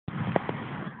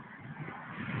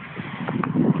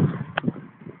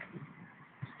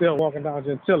still walking down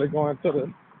Gentilly going to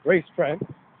the racetrack.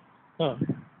 Huh.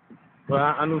 Well,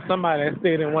 I knew somebody that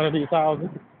stayed in one of these houses,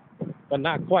 but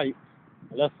not quite.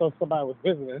 Unless somebody was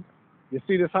visiting. You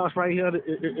see this house right here?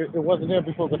 It wasn't there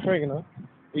before Katrina.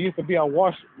 It used to be a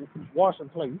washing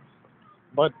place,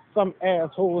 but some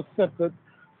assholes set the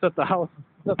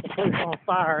place on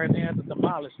fire and they had to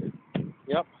demolish it.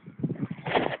 Yep.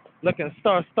 Looking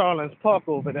Starling's Park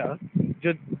over there.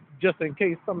 Just in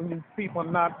case some of these people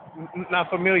are not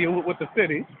familiar with the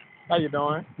city. How you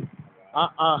doing?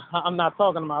 I'm not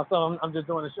talking to myself. I'm just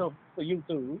doing a show for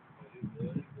YouTube.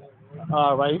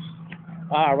 All right.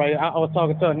 All right. I was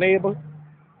talking to a neighbor.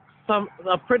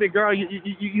 A pretty girl you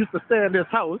used to stay in this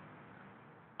house.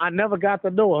 I never got the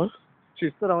door.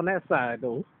 She stood on that side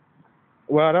though.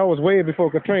 Well, that was way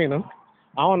before Katrina.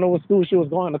 I don't know what school she was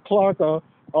going to, Clark or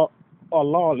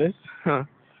Lawless. Huh.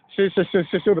 She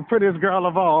the prettiest girl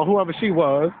of all, whoever she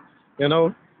was. You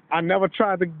know, I never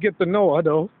tried to get to know her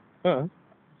though. Huh.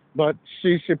 But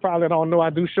she probably don't know I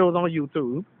do shows on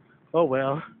YouTube. Oh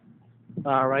well.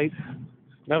 All right.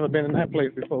 Never been in that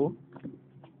place before.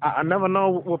 I never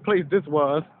know what place this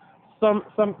was.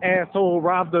 Some asshole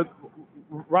robbed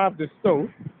the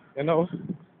store. You know,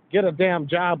 get a damn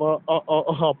job or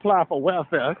apply for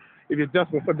welfare if you're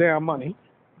desperate for damn money.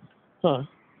 Huh.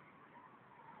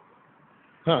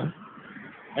 Huh.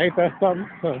 Ain't that something?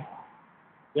 Huh.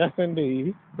 Yes,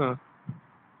 indeed. Huh.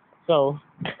 So,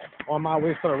 on my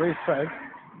way to the racetrack,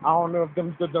 I don't know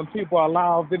if them people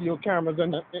allow video cameras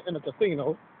in the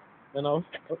casino. You know.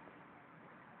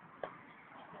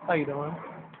 How you doing?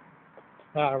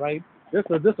 All right. This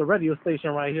a radio station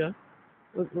right here.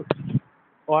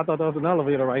 Oh, I thought that was an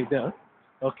elevator right there.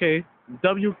 Okay.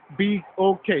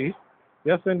 WBOK.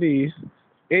 Yes, indeed.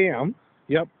 AM.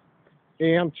 Yep.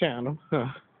 AM channel. Huh.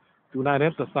 Do not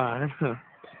enter sign. Huh.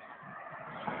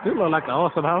 This look like an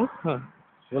awesome house. Huh.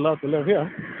 You love to live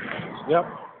here. Yep.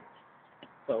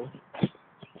 So,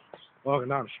 walking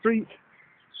down the street.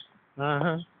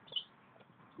 Uh-huh.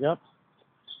 Yep.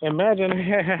 Imagine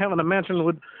having a mansion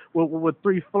with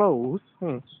 3 floors.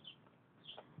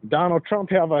 Donald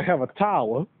Trump have a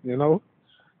tower, you know.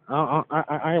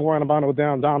 I ain't worrying about no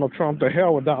damn Donald Trump. The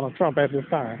hell with Donald Trump at this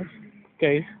time.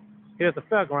 Okay. Here's the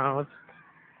fairgrounds.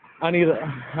 I need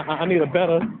a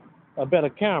better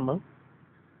camera.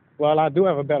 Well, I do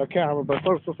have a better camera, but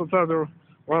sometimes I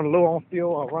run low on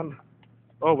fuel or run.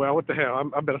 Oh well, what the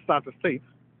hell? I better stop this tape.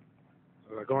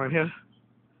 Go in here.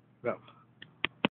 Go.